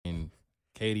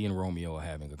Katie and Romeo are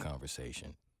having a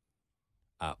conversation,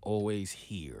 I always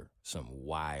hear some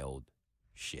wild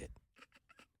shit.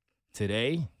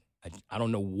 Today, I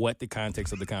don't know what the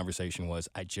context of the conversation was.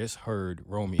 I just heard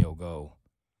Romeo go,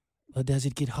 "Well, does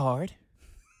it get hard?"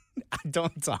 I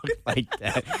don't talk like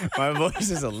that. My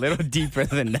voice is a little deeper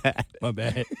than that. My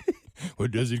bad. Well,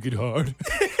 does it get hard?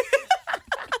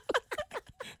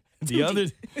 The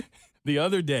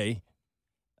other day,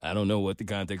 I don't know what the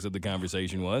context of the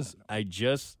conversation was. I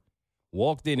just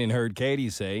walked in and heard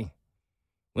Katie say,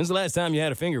 "When's the last time you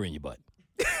had a finger in your butt?"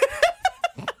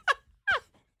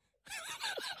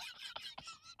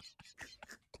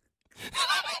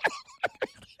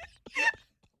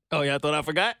 Oh, yeah, I thought I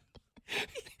forgot?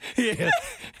 Yeah,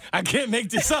 I can't make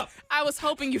this up. I was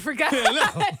hoping you forgot. Yeah,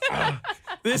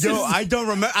 no. I don't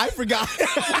remember. I forgot.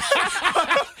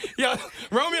 Yo,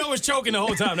 Romeo was choking the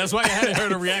whole time. That's why I hadn't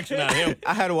heard a reaction out of him.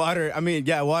 I had water.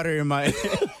 Water in my...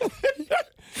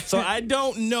 So I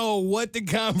don't know what the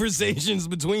conversations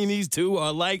between these two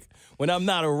are like when I'm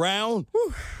not around,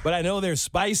 but I know they're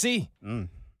spicy.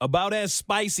 About as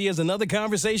spicy as another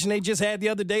conversation they just had the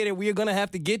other day that we are going to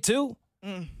have to get to.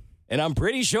 And I'm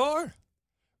pretty sure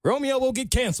Romeo will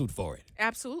get canceled for it.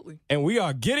 Absolutely. And we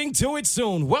are getting to it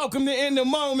soon. Welcome to In the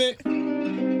Moment.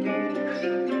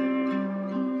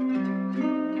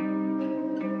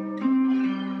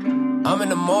 I'm in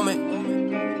the moment.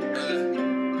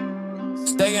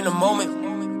 Stay in the moment.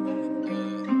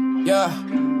 Yeah.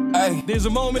 Hey. There's a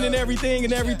moment in everything,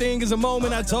 and everything is a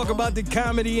moment. I talk about the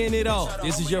comedy in it all.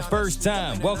 This is your first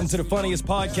time. Welcome to the funniest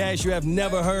podcast you have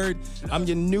never heard. I'm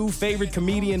your new favorite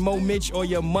comedian, Mo Mitch, or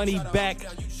your money back.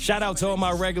 Shout out to all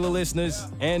my regular listeners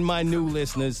and my new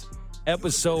listeners.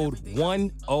 Episode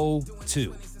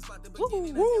 102.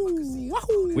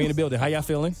 Woo. We in the building. How y'all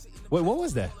feeling? Wait, what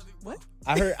was that? What?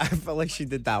 I felt like she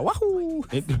did that. Wahoo!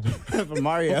 From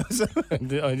Mario.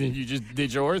 You just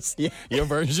did yours? Yeah. Your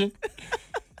version?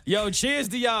 Yo, cheers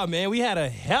to y'all, man. We had a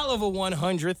hell of a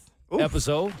 100th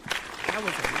episode. That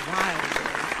was a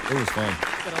wild. It was fun.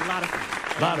 But a lot of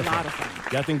fun. A lot of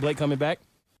fun. Y'all think Blake coming back?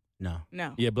 No.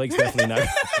 Yeah, Blake's definitely not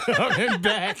coming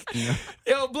back. No.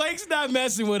 Yo, Blake's not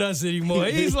messing with us anymore.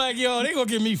 He's like, yo, they gonna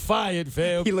get me fired,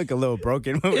 fam. He looked a little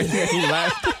broken when he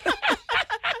laughed.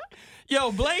 Yo,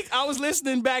 Blake, I was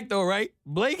listening back though, right?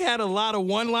 Blake had a lot of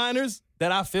one-liners that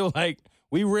I feel like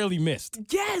we really missed.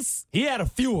 Yes. He had a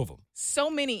few of them. So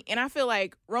many. And I feel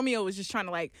like Romeo was just trying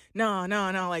to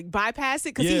no, like bypass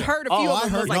it because he heard a few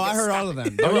of them. I heard all of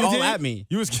them. They were all at me.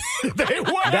 You was they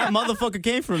were. That motherfucker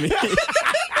came for me.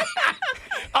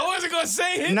 I wasn't gonna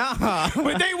say it. Nah.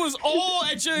 But they was all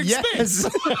at your expense.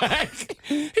 Yes.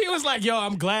 He was like, yo,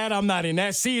 I'm glad I'm not in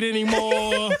that seat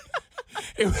anymore.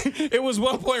 It was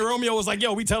one point Romeo was like,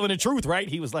 yo, we telling the truth, right?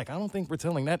 He was like, I don't think we're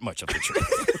telling that much of the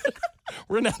truth.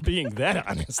 We're not being that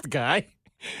honest, guy.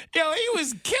 Yo, he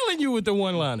was killing you with the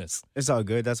one-liners. It's all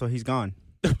good. That's why he's gone.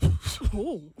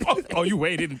 Oh, you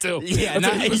waited until he was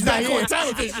he's back back on here.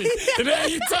 television. And now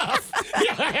you tough.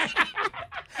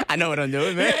 I know what I'm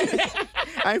doing, man.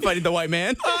 I ain't fighting the white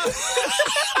man.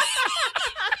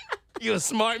 You're a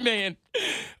smart man.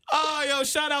 Oh, yo,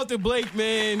 shout out to Blake,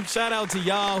 man. Shout out to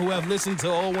y'all who have listened to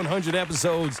all 100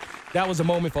 episodes. That was a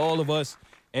moment for all of us,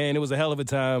 and it was a hell of a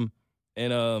time.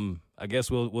 And I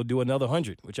guess we'll do another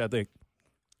 100, which I think.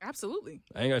 Absolutely.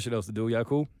 I ain't got shit else to do. Y'all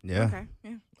cool? Yeah. Okay.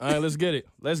 Yeah. All right, let's get it.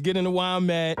 Let's get into why I'm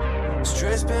mad.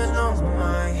 Stress been on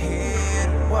my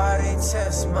head. Why they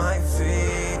test my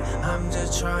feet? I'm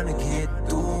just trying to get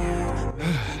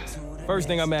through. First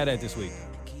thing I'm mad at this week.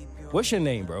 What's your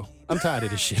name, bro? I'm tired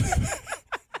of this shit.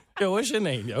 Yo, what's your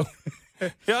name, yo?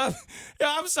 Yo,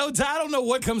 I'm so tired. I don't know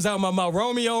what comes out of my mouth.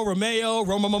 Romeo, Romeo.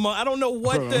 I don't know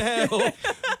what the hell.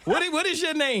 What is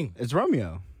your name? It's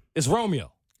Romeo. It's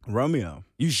Romeo. Romeo.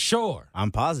 You sure? I'm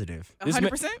positive.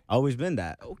 100%? Always been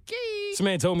that. Okay. This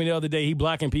man told me the other day he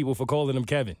blocking people for calling him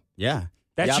Kevin. Yeah.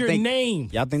 That's your name.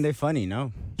 Y'all think they funny,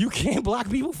 no? You can't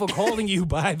block people for calling you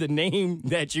by the name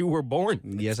that you were born.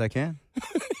 Yes, I can.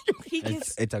 He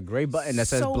gets It's a gray button that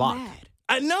says so block. mad.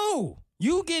 I know.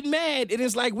 You get mad, and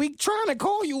it's like we trying to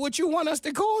call you what you want us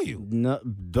to call you. No,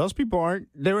 those people aren't.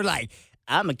 They were like,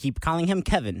 I'm going to keep calling him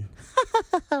Kevin.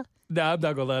 Nah, I'm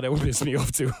not gonna lie, that would piss me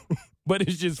off too. But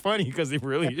it's just funny because it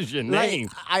really is your name.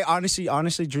 Like, I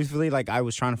honestly, truthfully, like I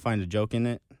was trying to find a joke in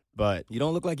it, but You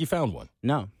don't look like you found one.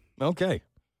 no. Okay.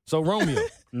 So Romeo.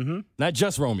 Not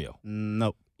just Romeo.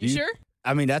 Nope. You sure?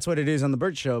 I mean, that's what it is on the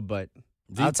Burt Show, but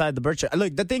outside the Burt Show.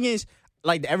 Look, the thing is,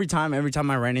 like every time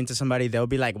I ran into somebody, they'll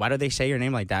be like, why do they say your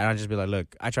name like that? And I'll just be like,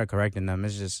 look, I try correcting them.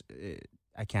 It's just,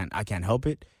 I can't help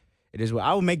it. It is what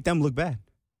I will make them look bad.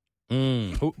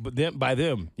 But then, by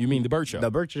them, you mean the Burt Show?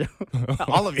 The Burt Show.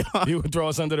 All of y'all. You would throw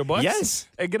us under the bus? Yes.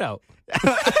 Hey, get out.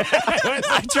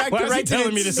 I tried Why is he correcting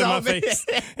telling me this in my so bad. face?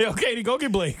 Yo, Katie, go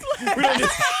get Blake.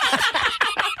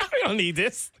 We don't need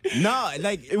this. No,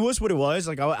 like it was what it was.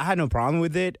 Like I had no problem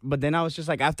with it, but then I was just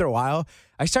like, after a while,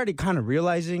 I started kind of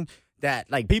realizing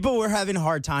that like people were having a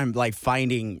hard time like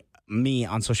finding me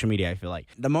on social media. I feel like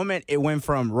the moment it went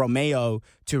from Romeo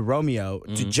to Romeo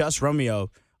to just Romeo,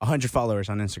 100 followers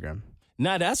on Instagram.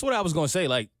 Nah, that's what I was gonna say.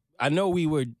 Like, I know we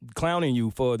were clowning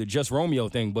you for the Just Romeo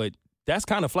thing, but that's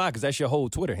kind of fly because that's your whole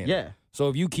Twitter handle. Yeah. So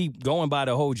if you keep going by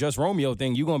the whole Just Romeo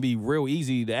thing, you're gonna be real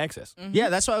easy to access. Yeah,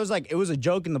 that's why I was like, it was a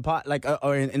joke in the pot, like,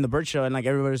 or in the Burt Show, and like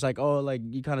everybody was like, oh, like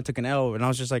you kind of took an L, and I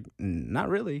was just like, not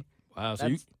really. Wow. So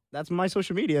That's my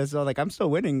social media, so like I'm still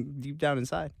winning deep down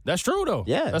inside. that's true though.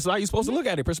 Yeah. That's how you're supposed to look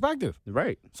at it, perspective.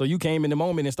 Right. So you came in the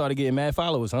moment and started getting mad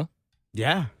followers, huh?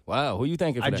 Yeah. Wow. Who you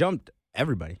thinking for I that? jumped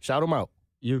everybody. Shout them out.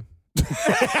 You. I'm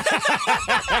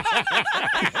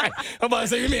about to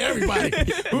say, you mean everybody.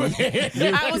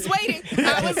 I was waiting.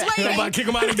 I'm about to kick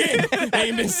him out again.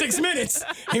 Ain't been 6 minutes.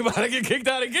 He about to get kicked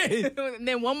out again. And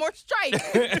then one more strike.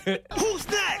 Who's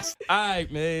next? All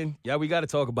right, man. Yeah, we got to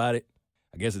talk about it.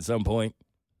 I guess at some point,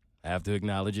 I have to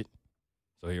acknowledge it.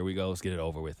 So here we go. Let's get it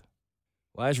over with.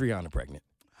 Why is Rihanna pregnant?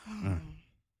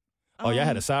 Oh, y'all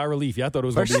had a sigh of relief. Y'all thought it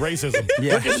was going to be racism.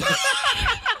 Yeah.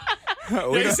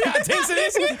 You see how tense it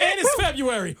is? And it's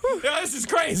February. Yo, this is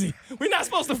crazy. We're not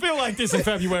supposed to feel like this in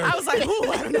February. I was like, ooh,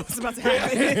 I don't know what's about to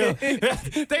happen.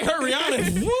 They heard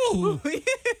Rihanna. Woo.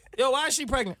 Yo, why is she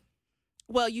pregnant?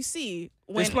 Well, you see,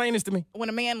 Explain this to me. when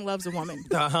a man loves a woman,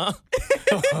 Uh-huh.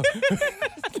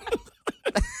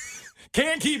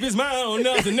 Can't keep his mind on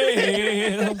nothing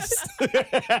else.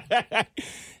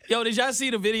 Yo, did y'all see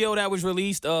the video that was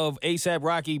released of A$AP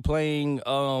Rocky playing,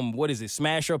 what is it,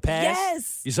 Smash or Pass?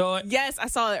 Yes. You saw it? yes, I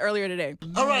saw it earlier today.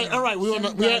 All right.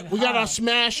 We got our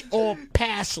smash or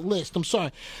pass list. I'm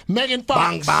sorry. Megan Fox.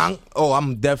 Bang, bang. Oh,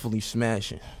 I'm definitely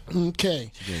smashing. Okay.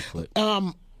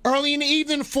 Early in the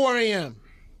evening, 4 a.m.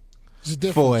 There's a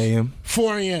difference. 4 a.m.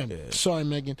 4 a.m. Yeah. Sorry,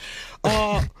 Megan.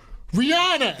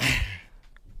 Rihanna.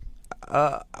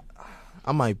 I'll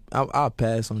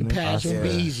pass on that. Pass, it'll be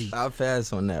easy. I'll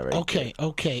pass on that right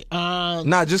Okay.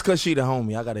 Nah, just because she the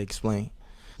homie, I got to explain.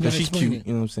 Because she's explain cute, it.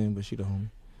 you know what I'm saying? But she the homie.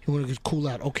 You want to get cool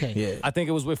out? Okay. Yeah. I think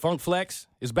it was with Funk Flex.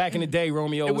 It's back in the day,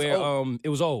 Romeo, It was where old. it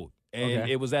was old. And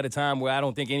it was at a time where I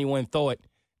don't think anyone thought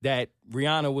that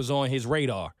Rihanna was on his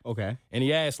radar. Okay. And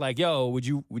he asked, like, yo, would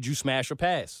you smash or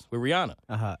pass with Rihanna?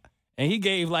 Uh-huh. And he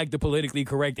gave, like, the politically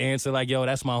correct answer, like, yo,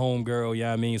 that's my homegirl, you know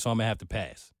what I mean? So I'm going to have to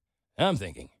pass. And I'm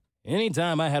thinking,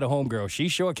 anytime I had a homegirl, she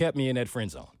sure kept me in that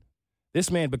friend zone. This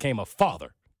man became a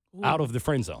father out of the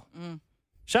friend zone.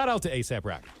 Shout out to A$AP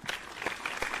Rocky.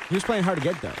 He was playing hard to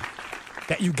get though.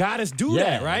 That you got to do Yeah,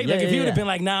 that, right? yeah, like, if yeah, he would have yeah. been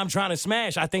like, nah, I'm trying to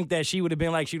smash, I think that she would have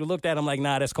been like, she would have looked at him like,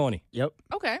 nah, that's corny. Yep.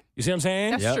 Okay, You see what I'm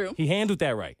saying? that's true. He handled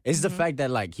that right. It's the fact that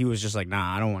like he was just like,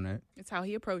 nah, I don't want it. It's how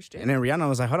he approached it. And then Rihanna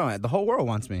was like, hold on, the whole world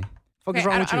wants me. Fuck is Okay,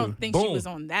 wrong I with you? don't think she Boom. was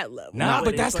on that level. Nah,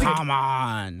 but that's the- Come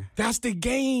on. That's the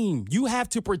game. You have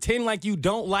to pretend like you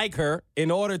don't like her in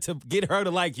order to get her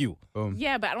to like you.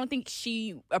 Yeah, but I don't think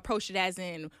she approached it as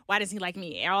in, why does he like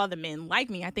me? All the men like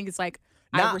me. I think it's like,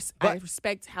 Nah, I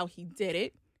respect how he did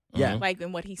it. Yeah. Like,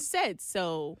 and what he said.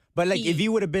 So, But, like, he if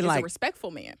you would have been is like- a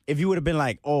respectful man. If you would have been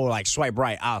like, oh, like swipe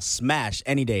right, I'll smash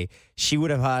any day, she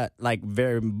would have had like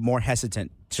very more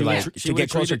hesitant to like would've- she to would've get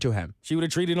closer treated- to him. She would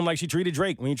have treated him like she treated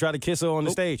Drake when he tried to kiss her on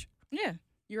the stage. Yeah,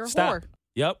 you're a Stop. whore.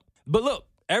 Yep. But look,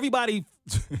 everybody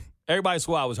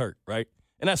swore I was hurt, right?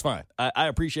 And that's fine. I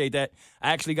appreciate that.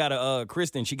 I actually got a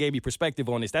Kristen. She gave me perspective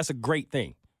on this. That's a great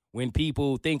thing. When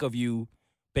people think of you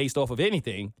based off of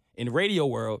anything in the radio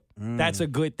world, that's a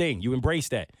good thing. You embrace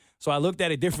that. So I looked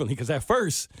at it differently because at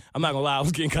first, I'm not going to lie, I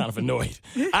was getting kind of annoyed.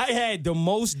 I had the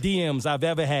most DMs I've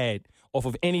ever had off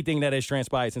of anything that has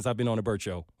transpired since I've been on the Burt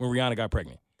Show when Rihanna got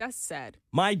pregnant. That's sad.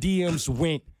 My DMs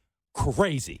went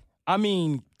crazy. I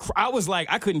mean, I was like,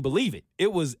 I couldn't believe it.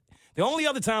 It was the only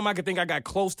other time I could think I got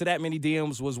close to that many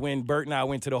DMs was when Bert and I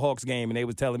went to the Hawks game and they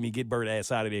was telling me, get Bert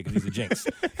ass out of there because he's a jinx.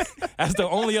 That's the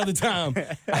only other time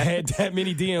I had that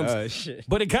many DMs. Oh, shit.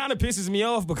 But it kind of pisses me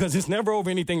off because it's never over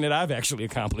anything that I've actually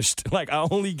accomplished. Like, I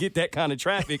only get that kind of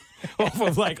traffic off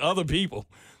of, like, other people.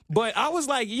 But I was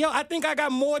like, yo, I think I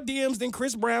got more DMs than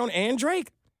Chris Brown and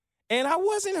Drake. And I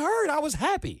wasn't hurt. I was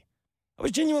happy. I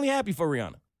was genuinely happy for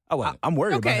Rihanna. I wasn't. I'm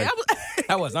worried Okay, about her.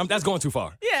 I wasn't. That's going too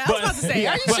far. yeah, I was about to say,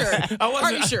 are you sure? I wasn't.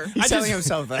 Are you sure? He's I telling just-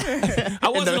 himself that. I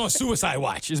wasn't on suicide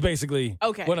watch. Is basically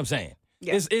Okay. what I'm saying.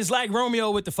 Yeah. It's like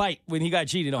Romeo with the fight when he got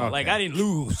cheated on. Okay. Like, I didn't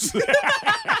lose.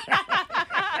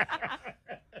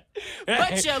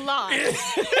 But you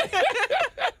lost.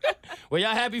 Were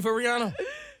y'all happy for Rihanna?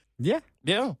 Yeah.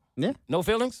 Yeah. Yeah. No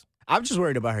feelings? I'm just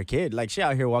worried about her kid. Like, she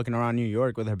out here walking around New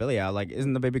York with her belly out. Like,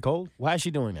 isn't the baby cold? Why is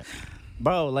she doing that?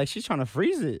 Bro, like, she's trying to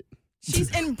freeze it.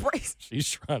 She's embraced. She's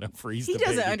trying to freeze He the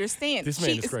doesn't baby. understand. This man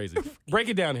She is crazy. Break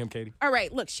it down to him, Katie. All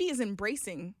right, look, she is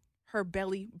embracing her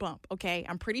belly bump, okay?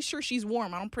 I'm pretty sure she's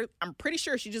warm. I'm pretty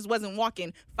sure she just wasn't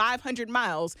walking 500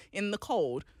 miles in the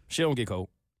cold, She don't get cold.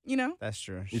 you know? That's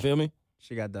true. You feel me?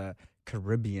 She got the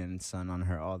Caribbean sun on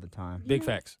her all the time. Big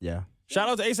facts. Yeah. Shout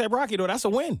out to A$AP Rocky, though. That's a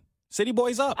win. City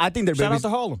boys up. I think their Shout out baby's to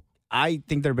Harlem. I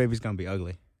think their baby's gonna be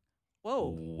ugly. Whoa.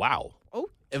 Wow. Oh.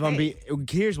 If I'm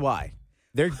here's why.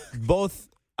 They're both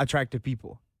attractive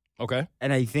people. Okay.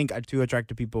 And I think two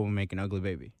attractive people will make an ugly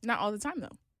baby. Not all the time,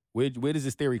 though. Where does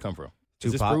this theory come from?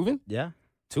 Is this Tupac? proven? Yeah.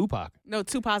 Tupac. No,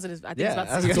 two positives. I think Yeah, it's about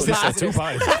to I was say gonna two say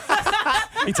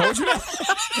positives. He told you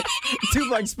that?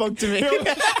 Tupac spoke to me.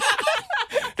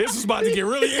 This is about to get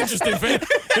really interesting, fam.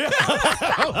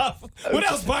 What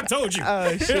else Pac told you?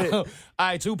 Oh, shit. All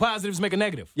right, two positives make a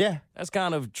negative. Yeah, That's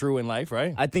kind of true in life,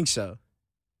 right? I think so.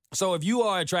 So if you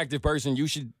are an attractive person, you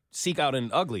should seek out an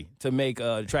ugly to make an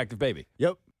attractive baby.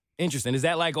 Yep. Interesting. Is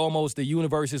that like almost the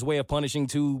universe's way of punishing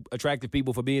two attractive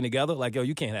people for being together? Like, yo,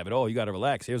 you can't have it all. You got to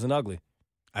relax. Here's an ugly.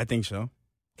 I think so.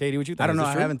 Katie, what you think? I don't know. Is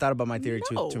this I true? haven't thought about my theory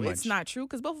No, too much. it's not true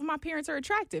because both of my parents are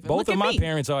attractive. And Both look of at my me.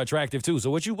 parents are attractive too. So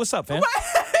what's up, fam?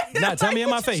 Nah, tell me in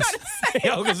my What you face. trying to say?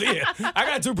 Yo, cause yeah, I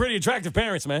got two pretty attractive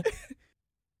parents, man.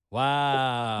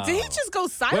 Wow. Did he just go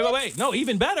silent? Wait. No,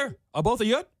 even better. Are both of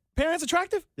your parents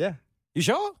attractive? Yeah. You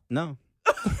sure? No.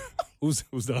 Who's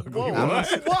the ugly Whoa. one?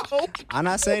 Whoa. I'm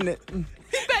not saying it. He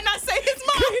better not say his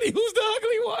mom. Katie, who's the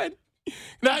ugly one?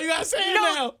 Now you gotta say it No,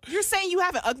 now. you're saying you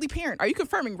have an ugly parent. Are you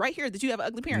confirming right here that you have an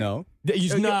ugly parent? No.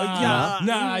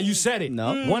 Nah, you said it.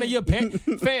 No. One of your parents,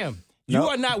 fam, you No.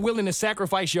 are not willing to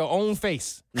sacrifice your own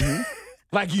face.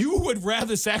 Like, you would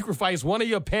rather sacrifice one of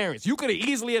your parents. You could have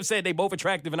easily have said they both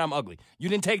attractive and I'm ugly. You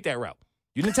didn't take that route.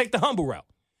 You didn't take the humble route.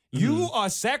 You are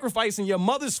sacrificing your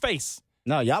mother's face.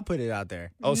 No, y'all put it out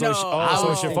there. Oh, so, No. it's, I so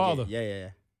was it's your father. Yeah.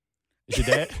 It's your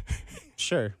dad?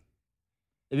 Sure.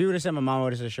 If you would have said my mom,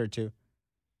 would have said sure too.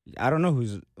 I don't know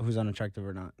who's unattractive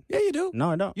or not. Yeah, you do.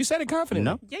 No, I don't. You said it confidently.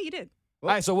 No. Yeah, you did. All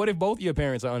right, so what if both your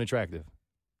parents are unattractive?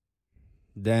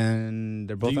 Then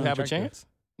they're both. Do you have a unattractive. chance?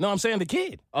 No, I'm saying the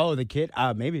kid. Oh, the kid?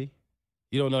 Maybe.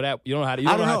 You don't know that. You don't know how to. You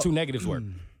I don't know don't how know. two negatives work.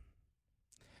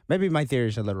 Maybe my theory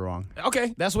is a little wrong.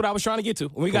 Okay, that's what I was trying to get to.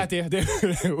 When we got there,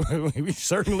 we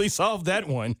certainly solved that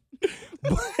one.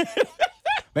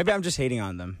 Maybe I'm just hating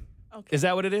on them. Okay. Is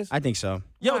that what it is? I think so.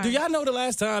 Yo, Why? do y'all know the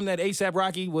last time that A$AP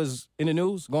Rocky was in the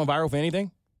news, going viral for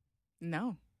anything?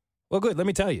 No. Well, good. Let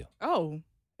me tell you. Oh.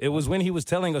 It was when he was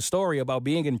telling a story about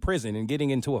being in prison and getting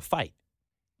into a fight.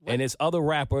 And this other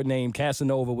rapper named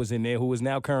Casanova was in there who is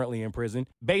now currently in prison.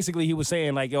 Basically, he was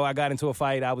saying, like, yo, I got into a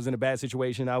fight. I was in a bad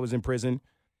situation. I was in prison.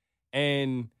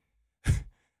 And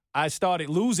I started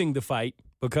losing the fight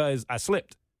because I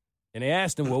slipped. And they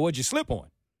asked him, well, what'd you slip on?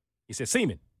 He said,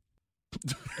 semen.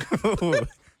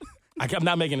 I'm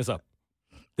not making this up.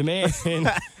 The man,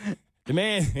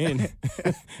 you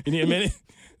need a minute?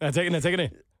 Now take it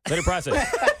in. Let it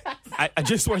process. I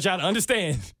just want y'all to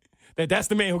understand that that's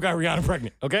the man who got Rihanna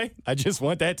pregnant, okay? I just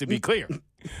want that to be clear.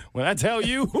 When I tell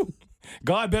you,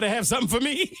 God better have something for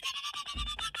me.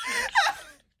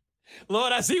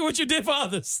 Lord, I see what you did for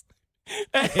others.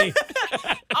 Hey.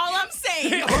 All I'm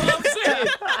saying. All I'm saying.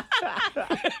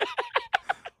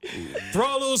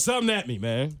 Throw a little something at me,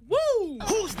 man. Woo!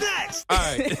 Who's next? All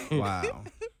right. Wow.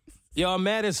 Yo, I'm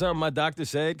mad at something my doctor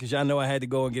said because y'all know I had to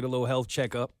go and get a little health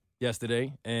checkup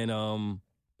yesterday, and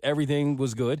everything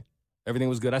was good. Everything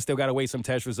was good. I still got to wait some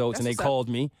test results, and they That's what's up. called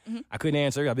me. I couldn't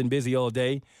answer. I've been busy all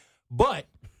day. But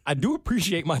I do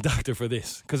appreciate my doctor for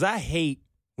this because I hate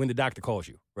when the doctor calls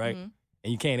you, right?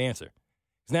 And you can't answer.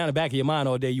 It's now in the back of your mind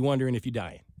all day, you wondering if you're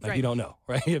dying. Like, Right. you don't know,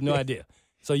 right? You have no idea.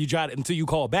 So you try to, until you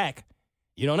call back,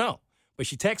 you don't know. But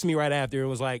she texted me right after and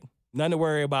was like, nothing to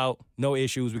worry about, no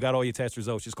issues. We got all your test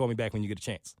results. Just call me back when you get a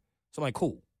chance. So I'm like,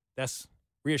 cool. That's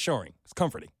reassuring. It's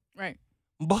comforting. Right.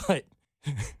 But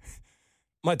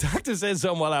my doctor said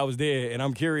something while I was there, and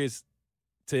I'm curious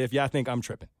to if y'all think I'm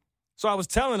tripping. So I was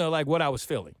telling her, like, what I was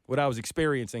feeling, what I was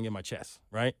experiencing in my chest,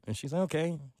 right? And she's like,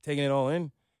 okay, taking it all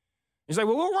in. She's like,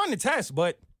 well, we'll run the test,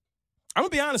 but I'm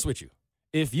going to be honest with you.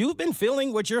 If you've been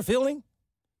feeling what you're feeling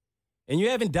and you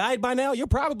haven't died by now, you're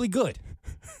probably good.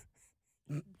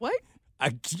 What?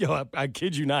 I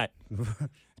kid you not.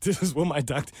 This is what my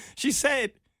doctor, she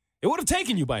said, it would have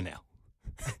taken you by now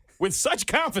with such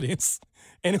confidence.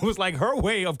 And it was like her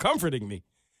way of comforting me.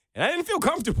 And I didn't feel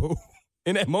comfortable.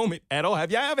 in that moment at all?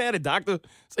 Have y'all ever had a doctor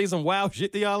say some wild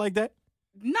shit to y'all like that?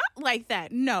 Not like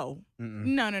that. No.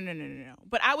 No.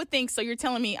 But I would think, so you're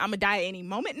telling me I'm going to die at any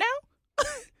moment now?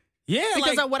 Yeah.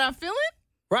 Because like, of what I'm feeling?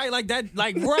 right, like that,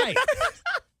 like, right.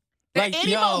 At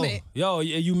any moment.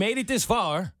 You made it this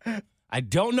far. I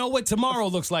don't know what tomorrow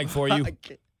looks like for you,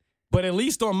 but at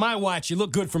least on my watch, you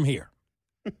look good from here.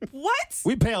 What?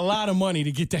 We pay a lot of money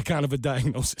to get that kind of a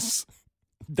diagnosis.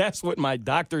 That's what my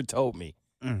doctor told me.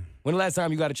 When the last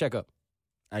time you got a checkup?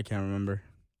 I can't remember.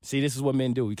 See, this is what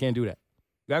men do. We can't do that.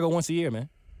 You got to go once a year, man.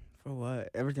 For what?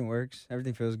 Everything works.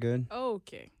 Everything feels good.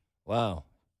 Okay. Wow.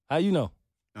 How you know?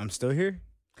 I'm still here.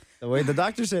 The way the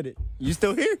doctor said it. You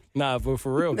still here? Nah, for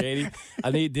real, Katie.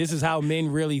 This is how men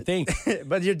really think.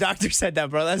 But your doctor said that,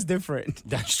 bro. That's different.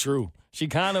 That's true. She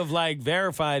kind of like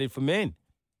verified it for men.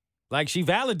 Like she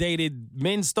validated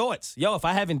men's thoughts. Yo, if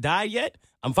I haven't died yet,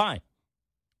 I'm fine.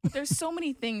 There's so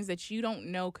many things that you don't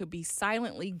know could be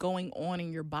silently going on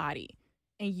in your body.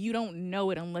 And you don't know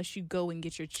it unless you go and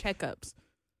get your checkups.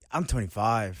 I'm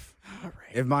 25. All right.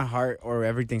 If my heart or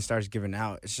everything starts giving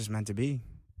out, it's just meant to be.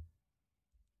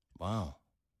 Wow.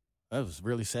 That was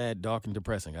really sad, dark, and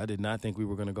depressing. I did not think we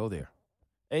were going to go there.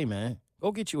 Hey, man,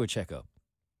 go get you a checkup.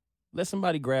 Let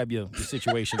somebody grab your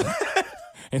situation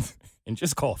and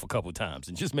just cough a couple times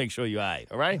and just make sure you're all right,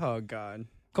 all right? Oh, God.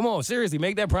 Come on, seriously,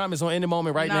 make that promise on In the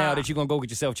Moment right now that you're going to go get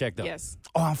yourself checked up. Yes.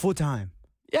 Oh, I'm full-time.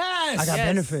 Yes. I got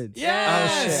benefits.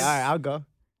 Yes. Oh, shit. All right, I'll go.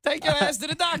 Take your ass to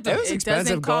the doctor. It was It expensive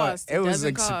doesn't going. cost. It It was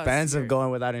doesn't cost. expensive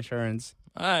going without insurance.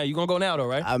 All right, you going to go now, though,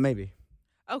 right? Maybe.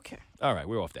 Okay. All right,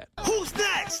 we're off that. Who's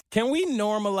next? Can we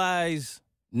normalize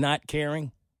not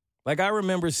caring? Like, I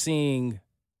remember seeing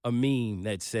a meme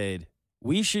that said,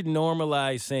 we should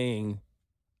normalize saying,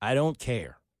 I don't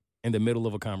care in the middle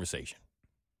of a conversation.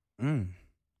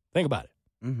 Think about it.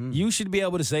 Mm-hmm. You should be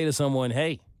able to say to someone,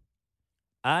 hey,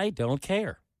 I don't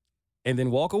care. And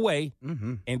then walk away,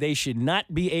 and they should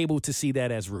not be able to see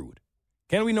that as rude.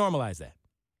 Can we normalize that?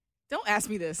 Don't ask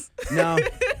me this. No,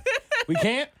 We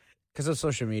can't? because of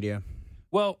social media.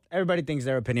 Well, Everybody thinks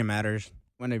their opinion matters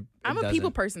when it I'm a doesn't. people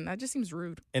person. That just seems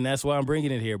rude. and that's why I'm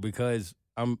bringing it here, because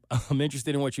I'm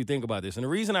interested in what you think about this. And the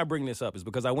reason I bring this up is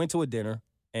because I went to a dinner,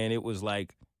 and it was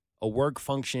like a work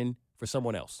function for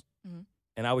someone else.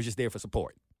 And I was just there for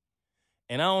support.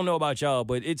 And I don't know about y'all,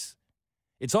 but it's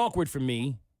awkward for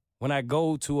me when I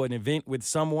go to an event with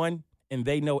someone and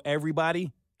they know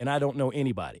everybody and I don't know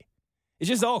anybody. It's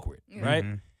just awkward, right?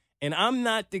 And I'm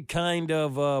not the kind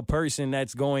of person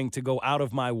that's going to go out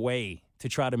of my way to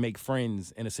try to make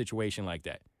friends in a situation like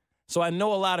that. So I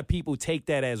know a lot of people take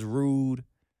that as rude,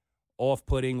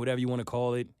 off-putting, whatever you want to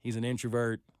call it. He's an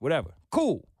introvert, whatever.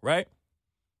 Cool, right?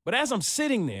 But as I'm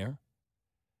sitting there,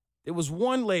 there was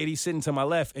one lady sitting to my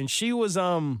left, and she was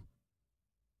nosy.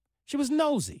 I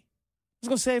was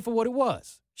going to say it for what it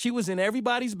was. She was in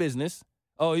everybody's business.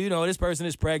 Oh, this person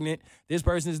is pregnant. This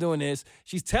person is doing this.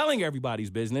 She's telling everybody's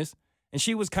business, and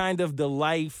she was kind of the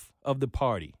life of the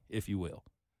party, if you will.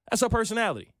 That's her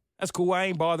personality. That's cool. I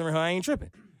ain't bothering her. I ain't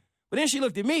tripping. But then she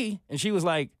looked at me, and she was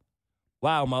like,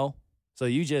 wow, Mo, so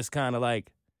you just kind of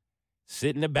like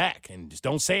sit in the back and just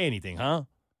don't say anything, huh?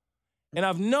 And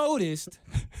I've noticed...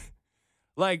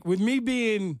 Like, with me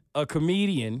being a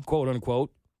comedian, quote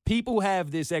unquote, people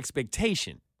have this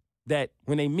expectation that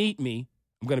when they meet me,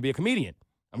 I'm going to be a comedian.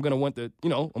 I'm going to want I'm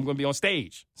going to be on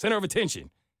stage, center of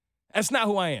attention. That's not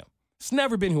who I am. It's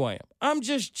never been who I am. I'm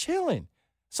just chilling.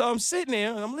 So I'm sitting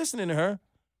there and I'm listening to her,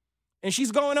 and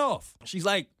she's going off. She's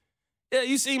like, yeah,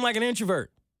 you seem like an introvert.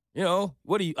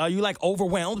 What are you like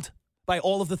overwhelmed by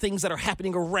all of the things that are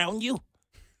happening around you?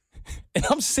 And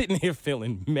I'm sitting here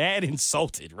feeling mad,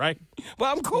 insulted, right?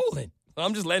 But I'm cooling.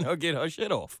 I'm just letting her get her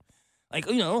shit off. Like,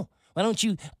 why don't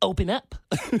you open up?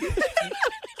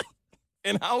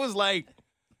 And I was like,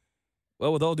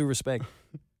 well, with all due respect,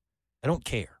 I don't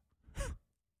care.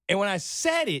 And when I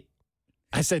said it,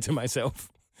 I said to myself,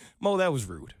 Mo, that was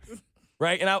rude,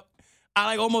 right? And I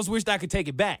like almost wished I could take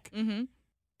it back. And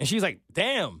she's like,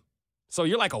 damn, so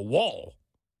you're like a wall.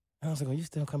 And I was like, oh, you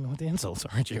still coming with the insults,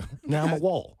 aren't you? Now I'm a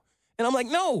wall. And I'm like,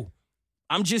 no,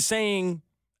 I'm just saying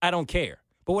I don't care.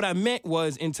 But what I meant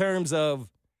was in terms of,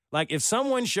 like, if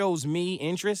someone shows me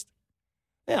interest,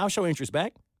 yeah, I'll show interest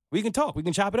back. We can talk. We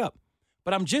can chop it up.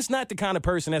 But I'm just not the kind of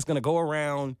person that's going to go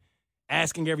around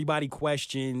asking everybody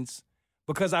questions,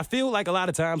 because I feel like a lot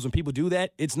of times when people do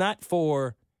that, it's not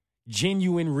for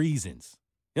genuine reasons.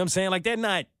 You know what I'm saying? Like, they're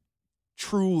not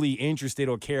truly interested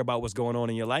or care about what's going on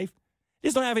in your life. They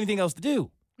just don't have anything else to do.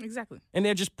 Exactly. And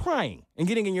they're just prying and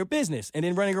getting in your business and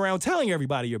then running around telling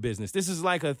everybody your business. This is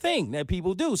like a thing that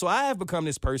people do. So I have become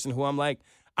this person who I'm like,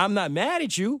 I'm not mad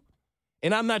at you.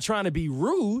 And I'm not trying to be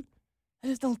rude. I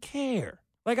just don't care.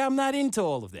 Like, I'm not into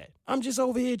all of that. I'm just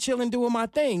over here chilling, doing my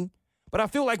thing. But I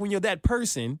feel like when you're that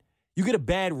person, you get a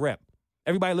bad rep.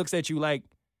 Everybody looks at you like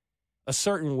a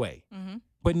certain way. Mm-hmm.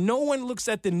 But no one looks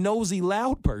at the nosy,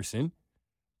 loud person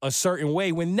a certain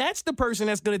way when that's the person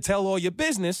that's going to tell all your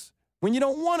business when you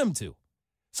don't want them to.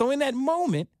 So in that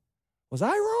moment, was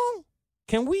I wrong?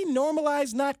 Can we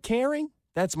normalize not caring?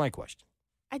 That's my question.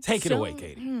 Take it away,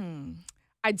 Katie.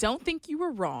 I don't think you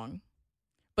were wrong.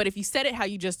 But if you said it how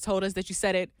you just told us that you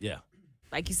said it, Yeah.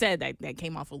 like you said, that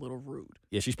came off a little rude.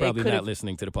 Yeah, she's probably not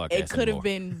listening to the podcast It could anymore. have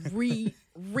been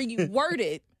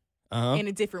reworded in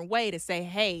a different way to say,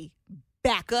 hey,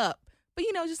 back up. But,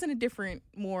 just in a different,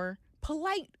 more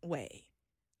polite way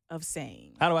of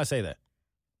saying. How do I say that?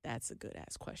 That's a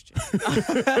good-ass question.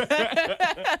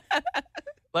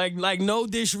 Like no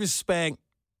disrespect.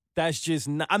 That's just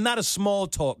not, I'm not a small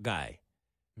talk guy.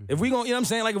 If we going, you know what I'm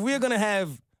saying? Like if we're going to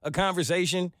have a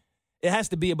conversation, it has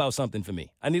to be about something for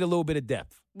me. I need a little bit of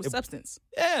depth. With substance.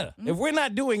 Yeah. If we're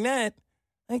not doing that,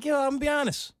 like, I'm going to be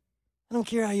honest. I don't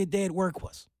care how your day at work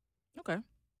was. Okay.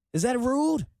 Is that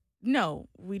rude? No,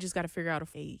 we just got to figure out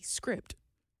a script.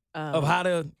 Of how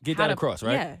to get that across,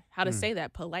 right? Yeah, how to say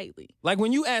that politely. Like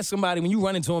when you ask somebody, when you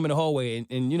run into them in the hallway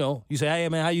and you say, hey,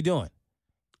 man, how you doing?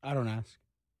 I don't ask.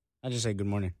 I just say good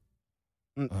morning.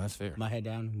 Oh, that's fair. My head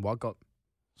down, walk up.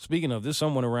 Speaking of, there's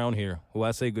someone around here who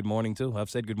I say good morning to. I've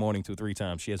said good morning to 3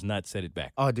 times. She has not said it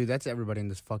back. Oh, dude, that's everybody in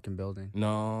this fucking building.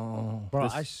 No. Bro,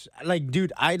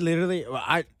 dude, I literally,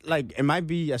 it might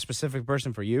be a specific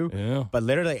person for you, Yeah. but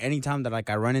literally anytime that,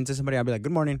 I run into somebody, I'll be like,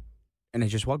 good morning, and they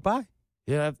just walk by.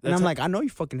 Yeah. And I'm like, I know you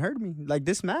fucking heard me. Like,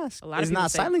 this mask A lot of is people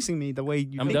not say- silencing me the way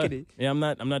you I'm think done. it. Yeah, I'm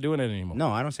not doing it anymore.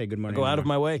 No, I don't say good I morning. go out of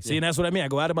my anymore. way. See, and that's what I mean. I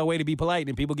go out of my way to be polite,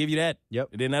 and people give you that. Yep.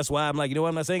 And then that's why I'm like, you know what?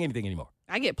 I'm not saying anything anymore.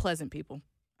 I get pleasant people.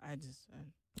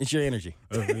 It's your energy.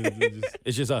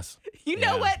 It's just us. You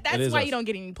know what? It That's is why us. you don't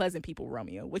get any pleasant people,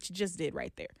 Romeo, which you just did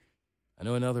right there. I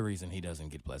know another reason he doesn't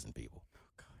get pleasant people.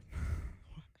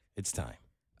 It's time.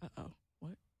 Uh-oh.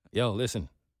 What? Yo, listen.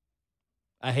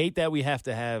 I hate that we have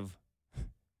to have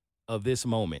this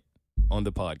moment on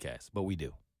the podcast, but we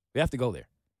do. We have to go there.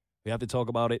 We have to talk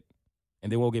about it,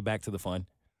 and then we'll get back to the fun.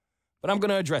 But I'm going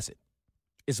to address it.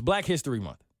 It's Black History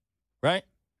Month, right?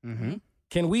 Mm-hmm.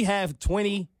 Can we have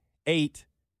 28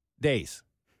 days?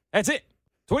 That's it.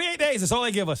 28 days. That's all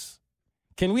they give us.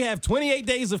 Can we have 28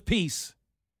 days of peace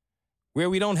where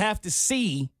we don't have to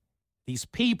see these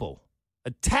people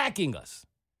attacking us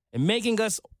and making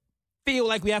us feel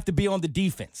like we have to be on the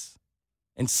defense?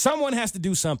 And someone has to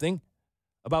do something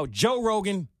about Joe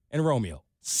Rogan and Romeo.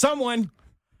 Someone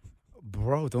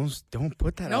Bro, don't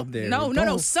put that out there.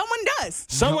 No. Someone does.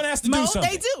 Someone has to do Mo, something.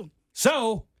 they do.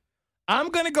 So I'm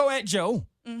going to go at Joe,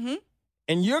 Mm-hmm.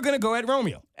 and you're going to go at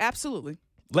Romeo. Absolutely.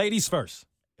 Ladies first.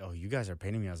 Oh, you guys are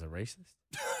painting me as a racist?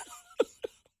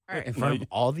 All right. In front of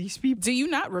all these people? Do you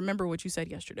not remember what you said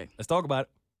yesterday? Let's talk about it.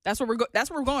 That's where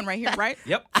we're going right here, right?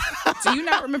 Yep. Do you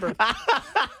not remember?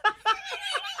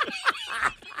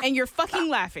 And you're fucking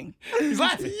laughing. He's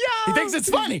laughing. He thinks it's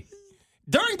funny.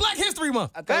 During Black History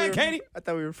Month. Hey, Katie. I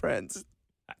thought we were friends.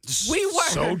 We were.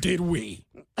 So did we.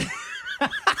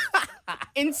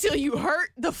 Until you hurt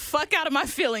the fuck out of my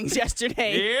feelings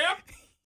yesterday. Yep.